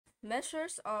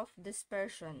Measures of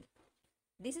dispersion.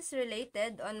 This is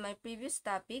related on my previous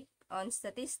topic on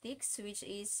statistics, which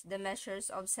is the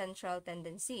measures of central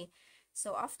tendency.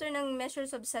 So, after ng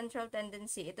measures of central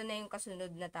tendency, ito na yung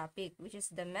kasunod na topic, which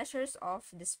is the measures of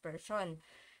dispersion.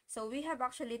 So, we have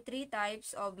actually three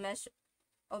types of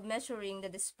measuring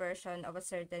the dispersion of a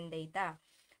certain data.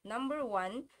 Number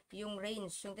one, yung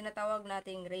range, yung tinatawag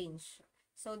nating range.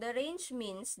 So, the range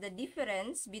means the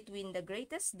difference between the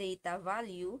greatest data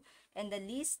value and the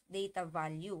least data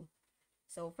value.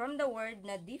 So, from the word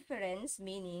na difference,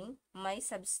 meaning may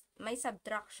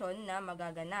subtraction na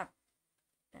magaganap.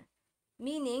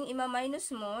 Meaning, ima-minus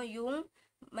mo yung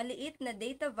maliit na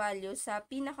data value sa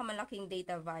pinakamalaking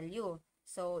data value.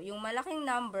 So, yung malaking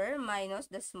number minus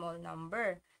the small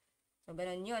number. So,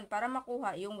 ganun yun. Para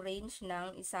makuha yung range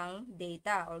ng isang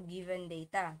data or given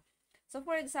data. So,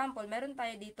 for example, meron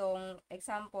tayo ditong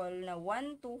example na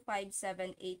 1, 2, 5,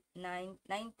 7, 8, 9,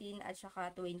 19, at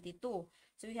saka 22.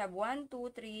 So, we have 1,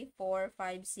 2, 3, 4,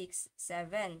 5, 6,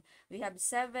 7. We have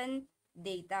 7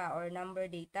 data or number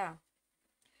data.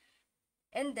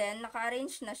 And then,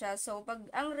 naka-arrange na siya. So, pag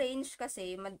ang range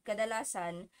kasi,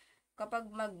 kadalasan, kapag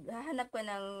maghahanap ka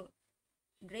ng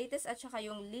greatest at saka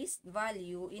yung least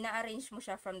value, ina-arrange mo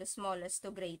siya from the smallest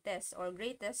to greatest or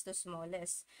greatest to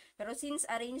smallest. Pero since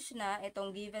arrange na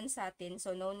itong given sa atin,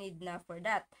 so no need na for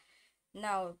that.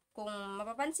 Now, kung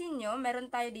mapapansin nyo, meron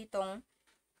tayo ditong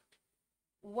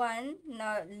 1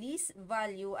 na least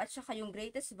value at saka yung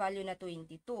greatest value na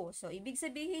 22. So, ibig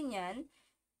sabihin yan,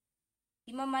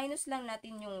 ima-minus lang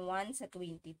natin yung 1 sa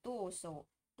 22. So,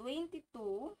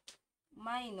 22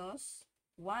 minus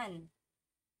 1.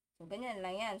 So, ganyan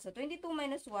lang yan. So, 22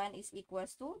 minus 1 is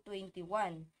equals to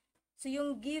 21. So,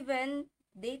 yung given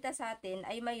data sa atin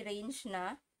ay may range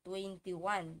na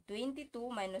 21. 22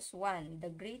 minus 1, the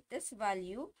greatest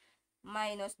value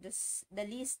minus the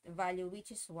least value, which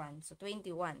is 1. So,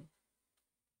 21.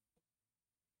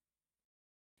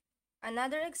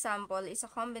 Another example is a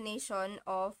combination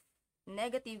of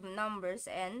negative numbers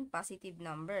and positive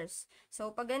numbers.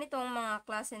 So, pag ganitong mga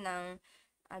klase ng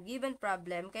given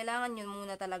problem, kailangan nyo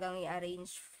muna talagang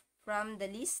i-arrange from the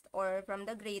least or from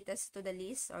the greatest to the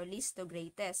least or least to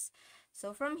greatest.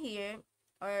 So, from here,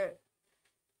 or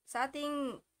sa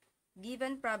ating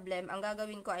given problem, ang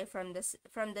gagawin ko ay from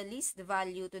the least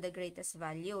value to the greatest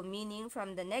value, meaning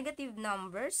from the negative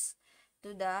numbers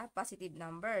to the positive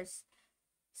numbers.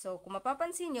 So, kung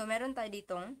mapapansin nyo, meron tayo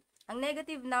ditong, ang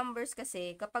negative numbers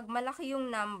kasi, kapag malaki yung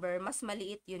number, mas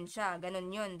maliit yun siya.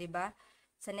 Ganun yun, di ba?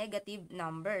 Sa negative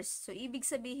numbers. So, ibig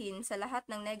sabihin, sa lahat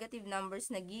ng negative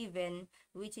numbers na given,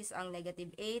 which is ang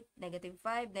negative 8, negative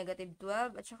 5, negative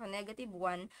 12, at saka negative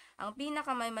 1, ang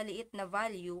pinakamay maliit na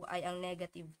value ay ang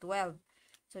negative 12.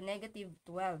 So, negative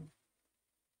 12.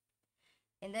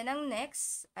 And then, ang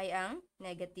next ay ang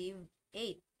negative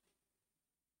 8.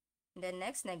 And then,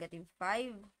 next, negative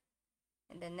 5.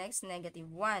 And then, next,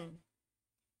 negative 1.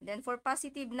 And then, for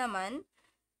positive naman,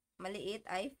 maliit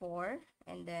ay 4,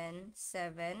 and then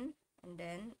 7, and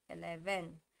then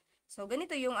 11. So,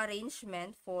 ganito yung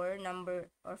arrangement for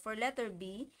number, or for letter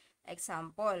B,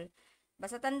 example.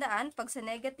 Basta tandaan, pag sa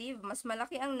negative, mas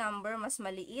malaki ang number, mas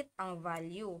maliit ang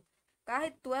value.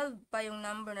 Kahit 12 pa yung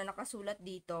number na nakasulat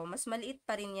dito, mas maliit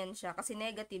pa rin yan siya, kasi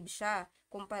negative siya,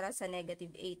 kumpara sa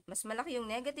negative 8. Mas malaki yung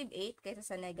negative 8 kaysa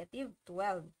sa negative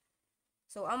 12.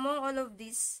 So, among all of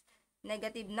these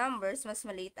negative numbers, mas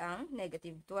maliit ang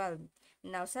negative 12.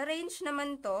 Now, sa range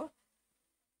naman to,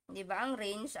 di ba, ang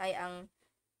range ay ang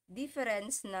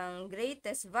difference ng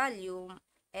greatest value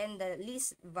and the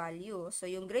least value. So,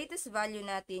 yung greatest value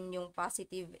natin yung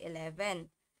positive 11.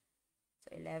 So,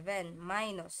 11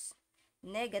 minus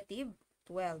negative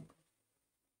 12.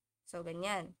 So,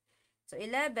 ganyan. So,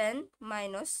 11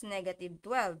 minus negative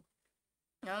 12.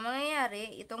 Now, ang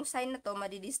mangyayari, itong sign na to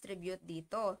madidistribute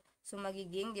dito. So,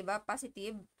 magiging, di ba,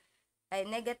 positive, ay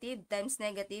negative times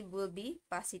negative will be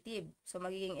positive. So,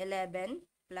 magiging 11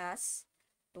 plus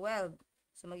 12.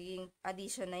 So, magiging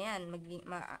addition na yan.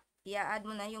 I-add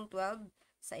mo na yung 12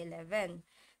 sa 11.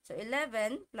 So,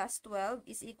 11 plus 12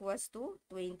 is equals to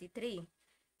 23.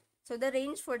 So, the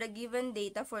range for the given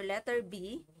data for letter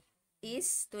B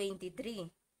is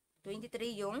 23.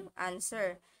 23 yung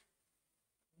answer.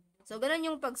 So, ganun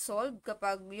yung pag-solve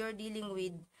kapag you're dealing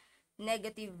with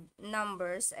negative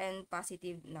numbers and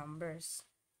positive numbers.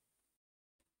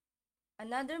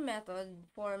 Another method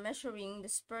for measuring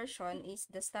dispersion is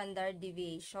the standard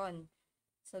deviation.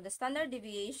 So, the standard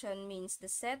deviation means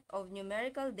the set of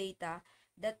numerical data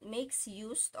that makes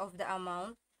use of the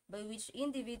amount by which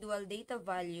individual data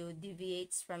value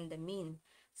deviates from the mean.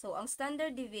 So, ang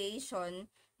standard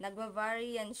deviation,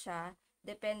 nagva-vary yan siya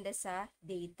depende sa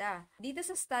data. Dito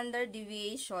sa standard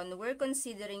deviation, we're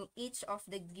considering each of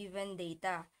the given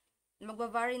data.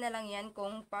 Magbavari na lang yan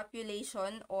kung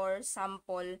population or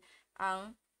sample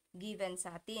ang given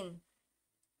sa atin.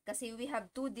 Kasi we have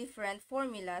two different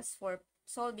formulas for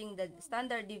solving the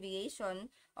standard deviation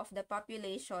of the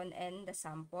population and the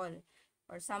sample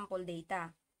or sample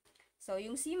data. So,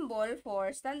 yung symbol for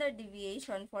standard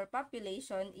deviation for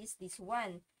population is this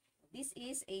one. This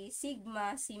is a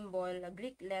sigma symbol, a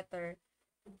Greek letter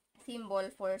symbol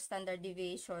for standard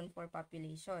deviation for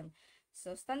population.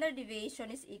 So, standard deviation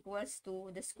is equals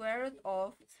to the square root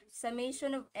of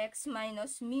summation of x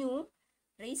minus mu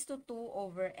raised to 2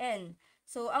 over n.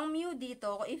 So, ang mu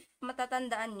dito, if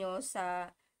matatandaan nyo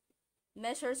sa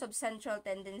measures of central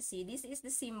tendency, this is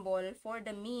the symbol for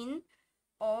the mean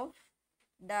of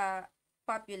the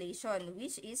population,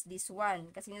 which is this one.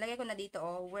 Kasi nilagay ko na dito,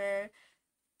 where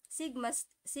sigma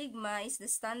is the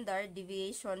standard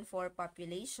deviation for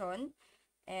population,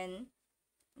 and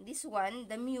this one,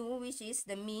 the mu, which is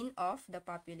the mean of the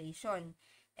population.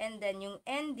 And then, yung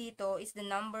n dito is the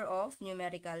number of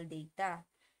numerical data.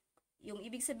 Yung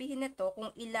ibig sabihin nito, kung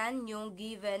ilan yung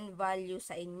given value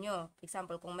sa inyo.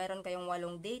 Example, kung meron kayong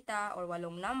 8 data or 8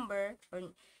 number, or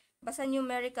basta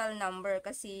numerical number,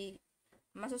 kasi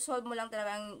masosolve mo lang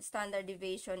talaga ang standard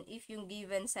deviation if yung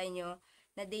given sa inyo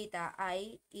na data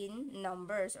ay in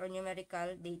numbers or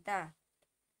numerical data.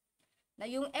 Na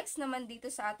yung x naman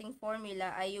dito sa ating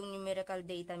formula ay yung numerical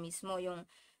data mismo, yung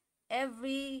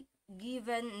every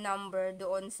given number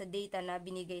doon sa data na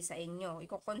binigay sa inyo.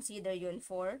 I-consider yun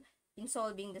for in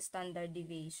solving the standard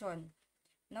deviation.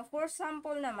 Now, for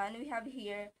sample naman, we have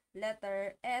here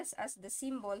letter S as the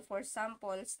symbol for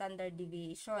sample standard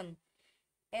deviation.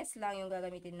 S lang yung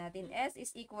gagamitin natin. S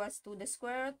is equals to the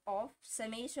square root of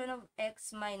summation of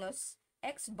x minus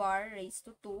x bar raised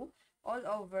to 2 all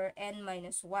over n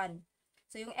minus 1.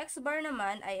 So, yung x bar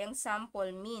naman ay ang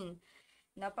sample mean.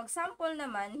 Na pag sample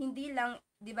naman, hindi lang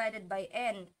divided by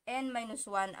n. N minus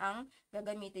 1 ang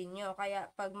gagamitin nyo.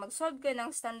 Kaya, pag mag-solve ka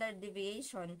ng standard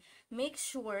deviation, make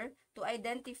sure to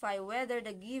identify whether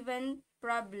the given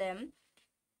problem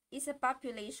is a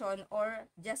population or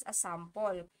just a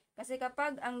sample. Kasi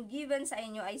kapag ang given sa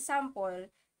inyo ay sample,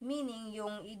 meaning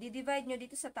yung i-divide nyo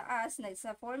dito sa taas na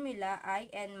sa formula ay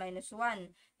n minus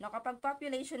 1. No, kapag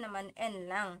population naman,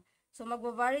 n lang. So,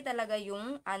 magbavari talaga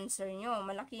yung answer nyo.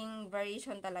 Malaking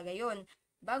variation talaga yun.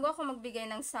 Bago ako magbigay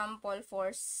ng sample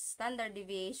for standard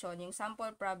deviation, yung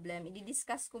sample problem,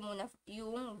 i-discuss ko muna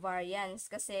yung variance.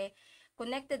 Kasi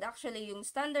connected actually yung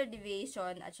standard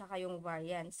deviation at saka yung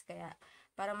variance. Kaya,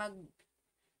 para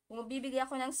kung bibigay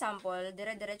ako ng sample,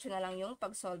 dire-diretso na lang yung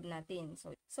pag-solve natin.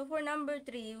 So for number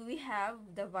 3, we have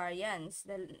the variance,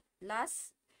 the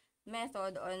last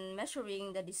method on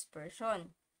measuring the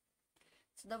dispersion.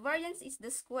 So the variance is the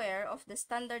square of the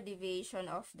standard deviation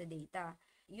of the data.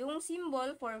 Yung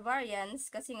symbol for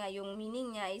variance, kasi nga yung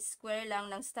meaning niya is square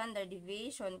lang ng standard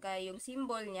deviation, kaya yung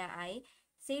symbol niya ay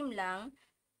same lang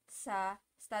sa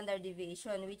standard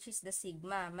deviation, which is the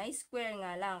sigma. May square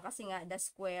nga lang kasi nga the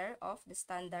square of the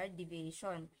standard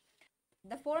deviation.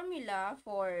 The formula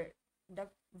for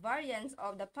the variance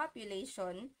of the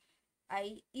population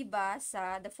ay iba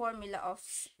sa the formula of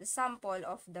the sample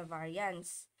of the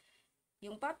variance.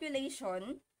 Yung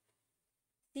population,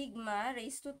 sigma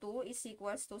raised to 2 is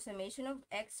equals to summation of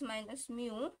x minus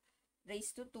mu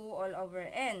raised to 2 all over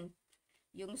n.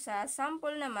 Yung sa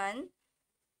sample naman,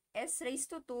 s raised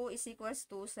to 2 is equals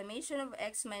to summation of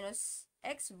x minus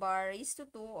x bar raised to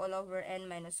 2 all over n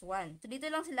minus 1. So, dito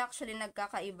lang sila actually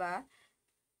nagkakaiba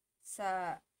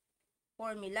sa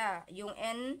formula. Yung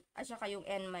n at saka yung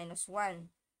n minus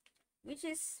 1. Which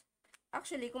is,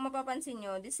 actually, kung mapapansin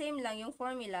nyo, the same lang yung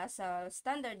formula sa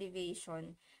standard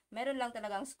deviation. Meron lang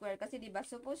talagang square. Kasi diba,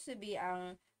 supposed to be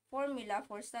ang formula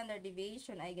for standard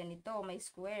deviation ay ganito, may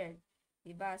square.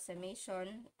 Diba,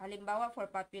 summation, halimbawa for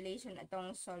population,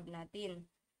 itong solve natin.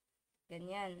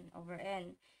 Ganyan, over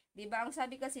n. Diba, ang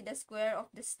sabi kasi the square of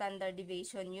the standard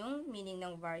deviation yung meaning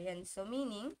ng variance. So,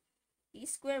 meaning,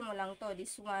 i-square mo lang to,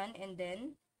 this one, and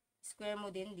then, square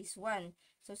mo din this one.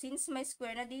 So, since may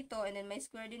square na dito, and then may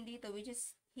square din dito, which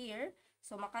is here,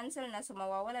 so, makancel na, so,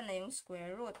 mawawala na yung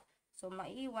square root. So,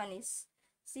 maiiwan is,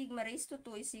 sigma raised to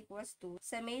 2 is equals to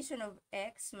summation of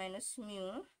x minus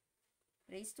mu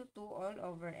raised to 2 all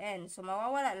over n. So,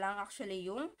 mawawala lang actually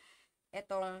yung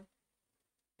itong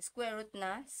square root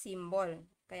na symbol.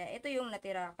 Kaya ito yung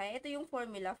natira. Kaya ito yung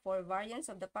formula for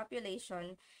variance of the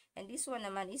population, and this one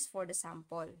naman is for the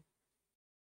sample.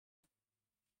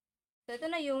 So,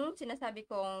 ito na yung sinasabi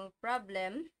kong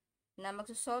problem na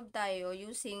magsosolve tayo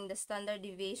using the standard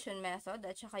deviation method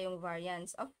at saka yung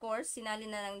variance. Of course, sinali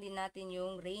na lang din natin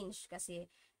yung range kasi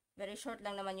very short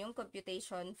lang naman yung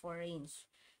computation for range.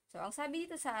 So, ang sabi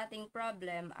dito sa ating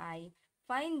problem ay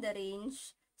find the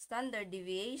range, standard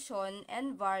deviation,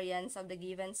 and variance of the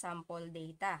given sample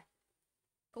data.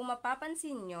 Kung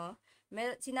mapapansin nyo,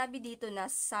 sinabi dito na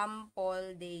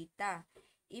sample data.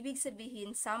 Ibig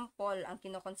sabihin, sample ang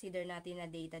kinoconsider natin na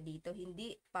data dito,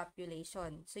 hindi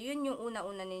population. So, yun yung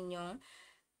una-una ninyong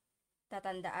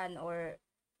tatandaan or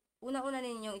una-una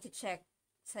ninyong iti-check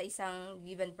sa isang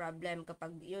given problem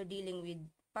kapag you're dealing with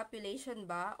population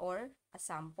ba or a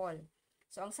sample.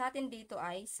 So, ang sa atin dito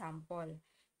ay sample.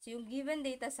 So, yung given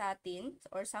data sa atin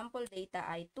or sample data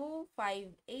ay 2,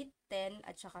 5, 8, 10,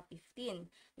 at saka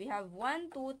 15. We have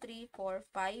 1, 2, 3, 4,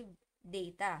 5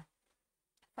 data.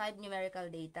 5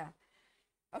 numerical data.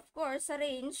 Of course, sa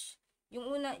range,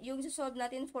 yung solve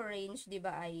natin for range, 'di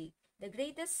ba, ay the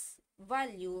greatest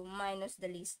value minus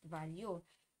the least value.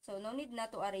 So, no need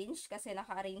na to arrange kasi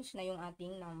naka-arrange na yung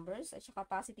ating numbers at saka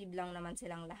positive lang naman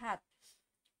silang lahat.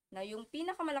 Now, yung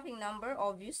pinakamalaking number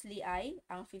obviously ay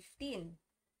ang 15.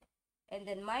 And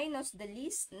then minus the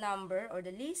least number or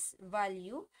the least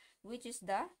value, which is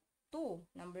the 2,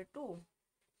 number 2.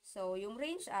 So, yung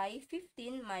range ay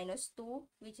 15 minus 2,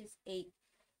 which is 8,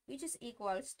 which is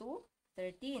equals to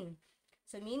 13.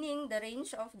 So, meaning the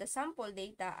range of the sample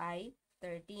data ay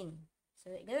 13.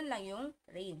 So, ganoon lang yung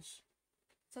range.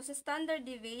 So, sa standard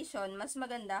deviation, mas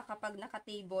maganda kapag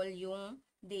naka-table yung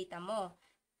data mo.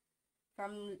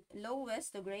 From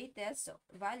lowest to greatest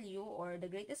value or the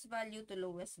greatest value to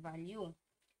lowest value.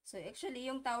 So, actually,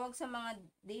 yung tawag sa mga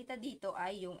data dito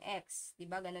ay yung X.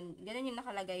 Diba? Ganun yung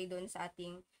nakalagay doon sa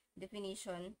ating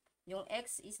definition. Yung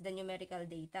X is the numerical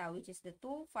data, which is the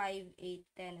 2, 5, 8,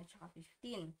 10, at saka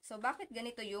 15. So, bakit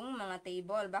ganito yung mga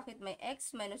table? Bakit may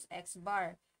X minus X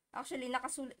bar? Actually,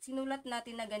 sinulat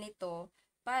natin na ganito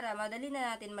para madali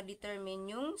na natin ma-determine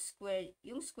yung square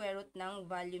root ng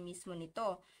value mismo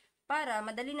nito. Para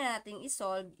madali na natin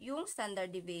isolve yung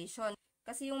standard deviation.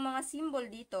 Kasi yung mga symbol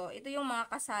dito, ito yung mga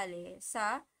kasali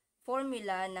sa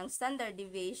formula ng standard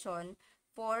deviation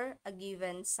for a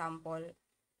given sample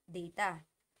data.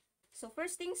 So,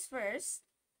 first things first,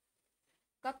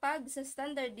 kapag sa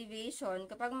standard deviation,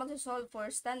 kapag magsosolve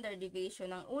for standard deviation,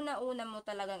 ang una-una mo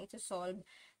talagang ito-solve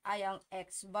ay ang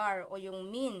X bar o yung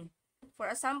mean.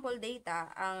 For a sample data,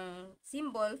 ang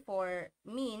symbol for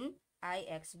mean ay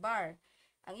X bar.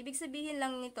 Ang ibig sabihin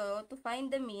lang nito, to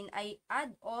find the mean, ay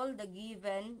add all the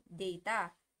given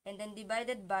data and then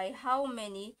divided by how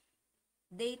many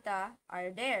data are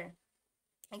there.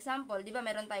 Example, di ba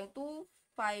meron tayong 2,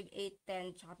 5,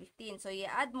 8, 10, tsaka 15. So,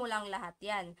 i-add mo lang lahat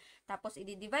yan. Tapos,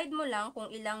 i-divide mo lang kung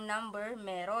ilang number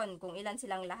meron, kung ilan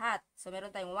silang lahat. So,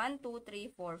 meron tayong 1, 2,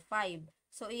 3, 4, 5.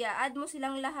 So, i-add mo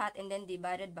silang lahat and then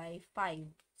divided by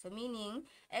 5. So, meaning,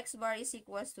 X bar is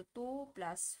equals to 2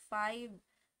 plus 5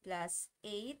 plus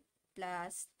 8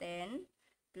 plus 10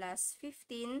 plus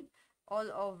 15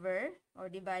 all over or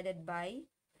divided by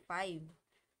 5,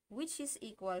 which is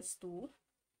equals to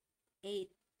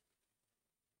 8.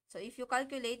 So, if you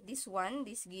calculate this one,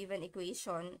 this given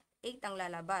equation, 8 ang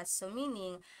lalabas. So,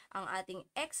 meaning, ang ating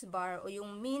X bar o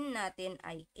yung mean natin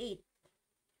ay 8.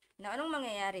 Now, anong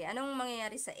mangyayari? Anong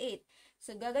mangyayari sa 8?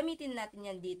 So, gagamitin natin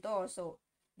yan dito. So,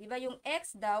 di ba yung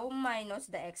X daw minus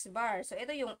the X bar. So,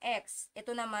 ito yung X.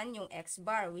 Ito naman yung X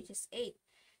bar, which is 8.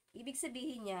 Ibig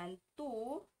sabihin yan,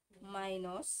 2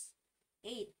 minus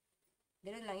 8.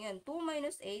 Ganun lang yun. 2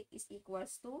 minus 8 is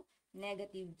equals to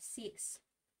negative 6.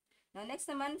 Now, next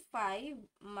naman, 5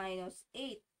 minus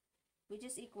 8, which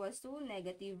is equals to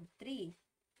negative 3.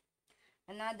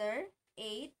 Another,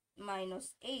 8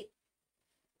 minus 8,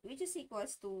 which is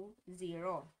equals to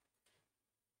 0.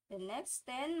 The next,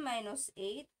 10 minus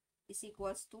 8 is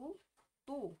equals to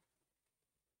 2.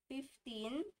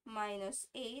 15 minus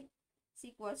 8 is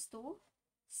equals to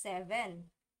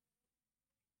 7.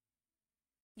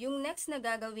 Yung next na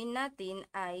gagawin natin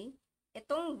ay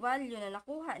itong value na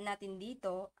nakuha natin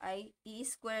dito ay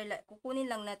kukunin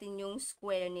lang natin yung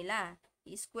square nila.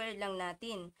 I-square lang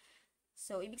natin.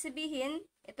 So, ibig sabihin,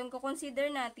 itong kukonsider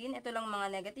natin, ito lang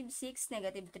mga negative 6,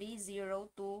 negative 3,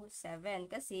 0, 2, 7.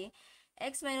 Kasi,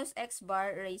 X minus X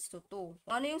bar raised to 2.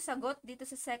 Kung ano yung sagot dito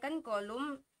sa second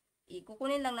column,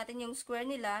 kukunin lang natin yung square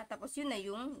nila, tapos yun na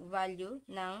yung value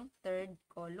ng third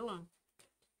column.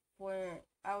 For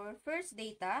our first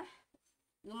data,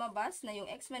 lumabas na yung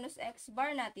X minus X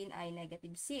bar natin ay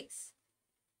negative 6.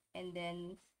 And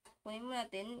then, kunin mo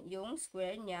natin yung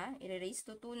square niya, i-raise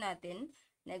to 2 natin.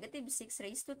 Negative 6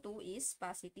 raised to 2 is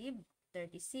positive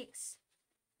 36.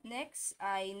 Next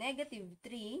ay negative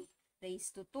 3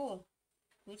 raised to 2,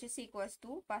 which is equals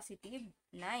to positive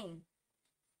 9.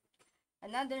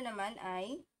 Another naman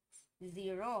ay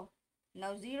 0.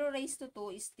 Now, 0 raised to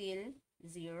 2 is still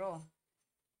 0.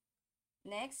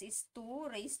 Next is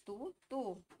 2 raised to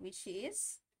 2, which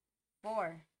is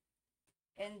 4.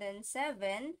 And then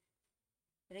 7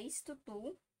 raised to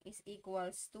 2 is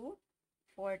equals to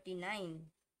 49.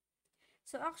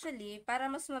 So actually, para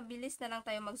mas mabilis na lang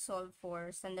tayo mag-solve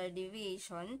for standard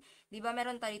deviation, di ba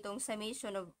meron tayo itong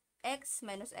summation of x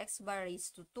minus x bar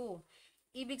raised to 2.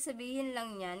 Ibig sabihin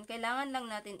lang yan, kailangan lang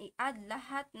natin i-add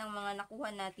lahat ng mga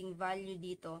nakuha nating value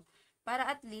dito para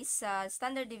at least sa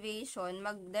standard deviation,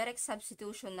 mag-direct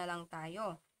substitution na lang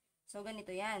tayo. So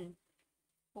ganito yan.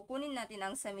 Kukunin natin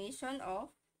ang summation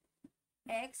of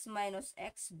x minus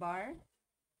x bar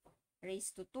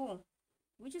raised to 2.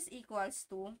 Which is equals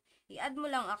to, i-add mo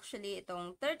lang actually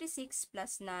itong 36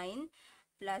 plus 9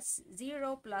 plus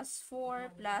 0 plus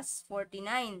 4 plus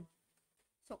 49.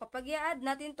 So, kapag i-add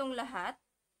natin itong lahat,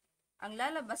 ang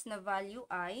lalabas na value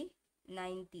ay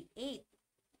 98.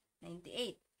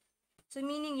 98. So,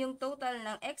 meaning yung total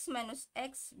ng x minus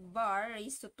x bar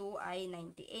raised to 2 ay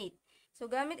 98.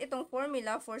 So, gamit itong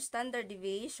formula for standard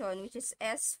deviation, which is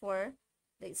S for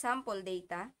the sample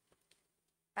data,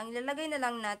 ang ilalagay na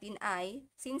lang natin ay,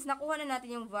 since nakuha na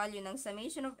natin yung value ng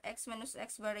summation of x minus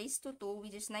x bar raised to 2,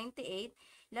 which is 98,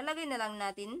 ilalagay na lang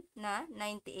natin na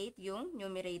 98 yung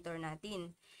numerator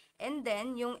natin. And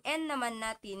then, yung n naman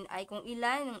natin ay kung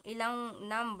ilang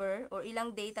number or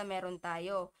ilang data meron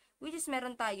tayo. Which is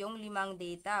meron tayong 5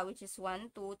 data, which is 1,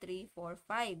 2, 3, 4,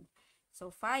 5. So,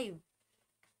 5.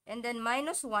 And then,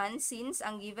 minus 1 since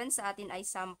ang given sa atin ay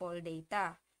sample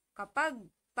data. Kapag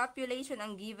population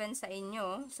ang given sa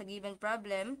inyo, sa given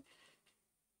problem,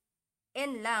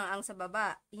 n lang ang sa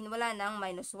baba. Wala nang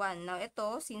minus 1. Now,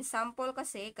 ito, since sample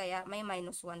kasi, kaya may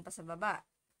minus 1 pa sa baba.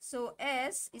 So,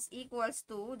 S is equals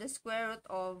to the square root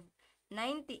of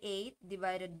 98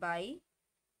 divided by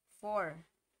 4,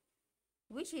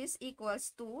 which is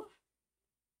equals to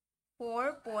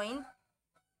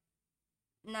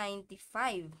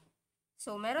 4.95.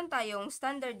 So, meron tayong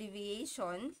standard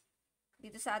deviation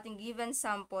dito sa ating given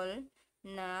sample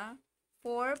na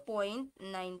 4.95.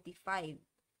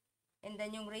 And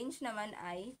then, yung range naman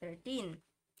ay 13.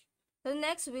 So,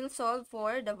 next, we'll solve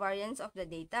for the variance of the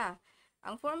data.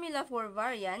 Ang formula for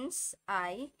variance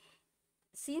ay,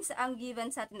 since ang given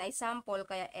sa atin ay sample,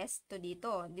 kaya S to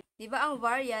dito. Diba ang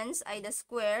variance ay the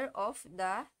square of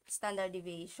the standard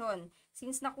deviation.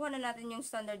 Since nakuha na natin yung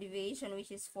standard deviation,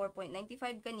 which is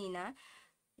 4.95 kanina,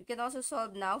 you can also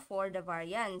solve now for the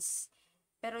variance.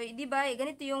 Pero, di ba,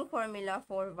 ganito yung formula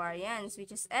for variance, which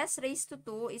is s raised to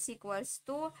 2 is equals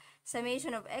to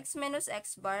summation of x minus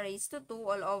x bar raised to 2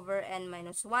 all over n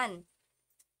minus 1.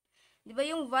 Di ba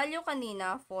yung value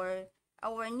kanina for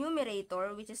our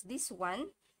numerator, which is this one,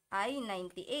 ay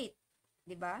 98.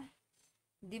 Di ba?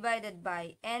 Divided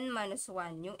by n minus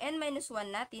 1. Yung n minus 1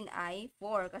 natin ay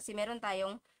 4 kasi meron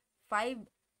tayong 5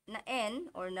 na n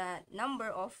or na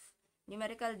number of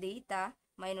numerical data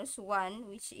minus 1,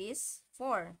 which is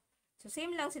 4. So,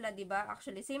 same lang sila, diba?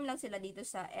 Actually, same lang sila dito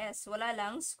sa S. Wala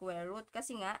lang square root.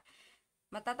 Kasi nga,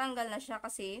 matatanggal na siya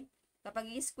kasi kapag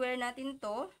i-square natin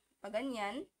to, pag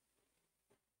ganyan,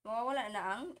 mawawala na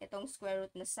ang itong square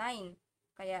root na sign.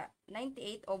 Kaya,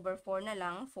 98 over 4 na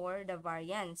lang for the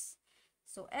variance.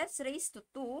 So, S raised to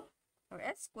 2, or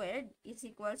S squared, is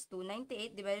equals to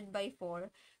 98 divided by 4,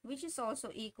 which is also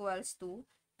equals to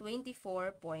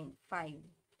 24.5.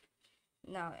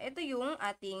 Now, ito yung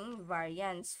ating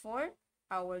variance for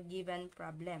our given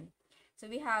problem. So,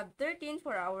 we have 13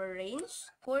 for our range,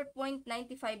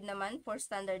 4.95 naman for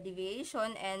standard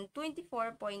deviation, and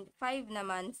 24.5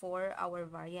 naman for our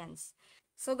variance.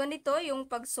 So, ganito yung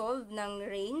pag-solve ng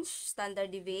range,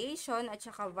 standard deviation, at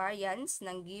saka variance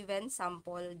ng given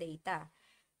sample data.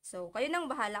 So, kayo nang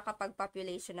bahala kapag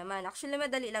population naman. Actually,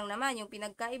 madali lang naman. Yung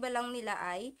pinagkaiba lang nila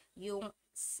ay yung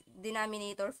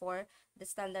denominator for the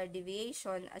standard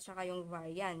deviation at saka yung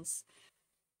variance.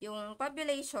 Yung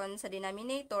population sa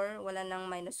denominator, wala nang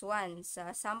minus 1.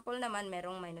 Sa sample naman,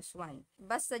 merong minus 1.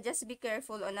 Basta just be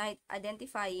careful on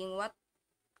identifying what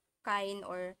kind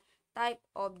or type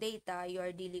of data you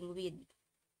are dealing with.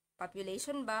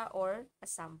 Population ba or a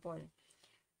sample?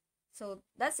 So,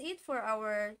 that's it for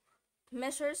our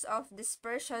measures of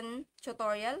dispersion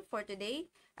tutorial for today.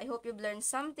 I hope you've learned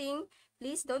something.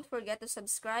 Please don't forget to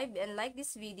subscribe and like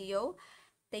this video.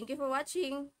 Thank you for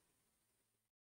watching.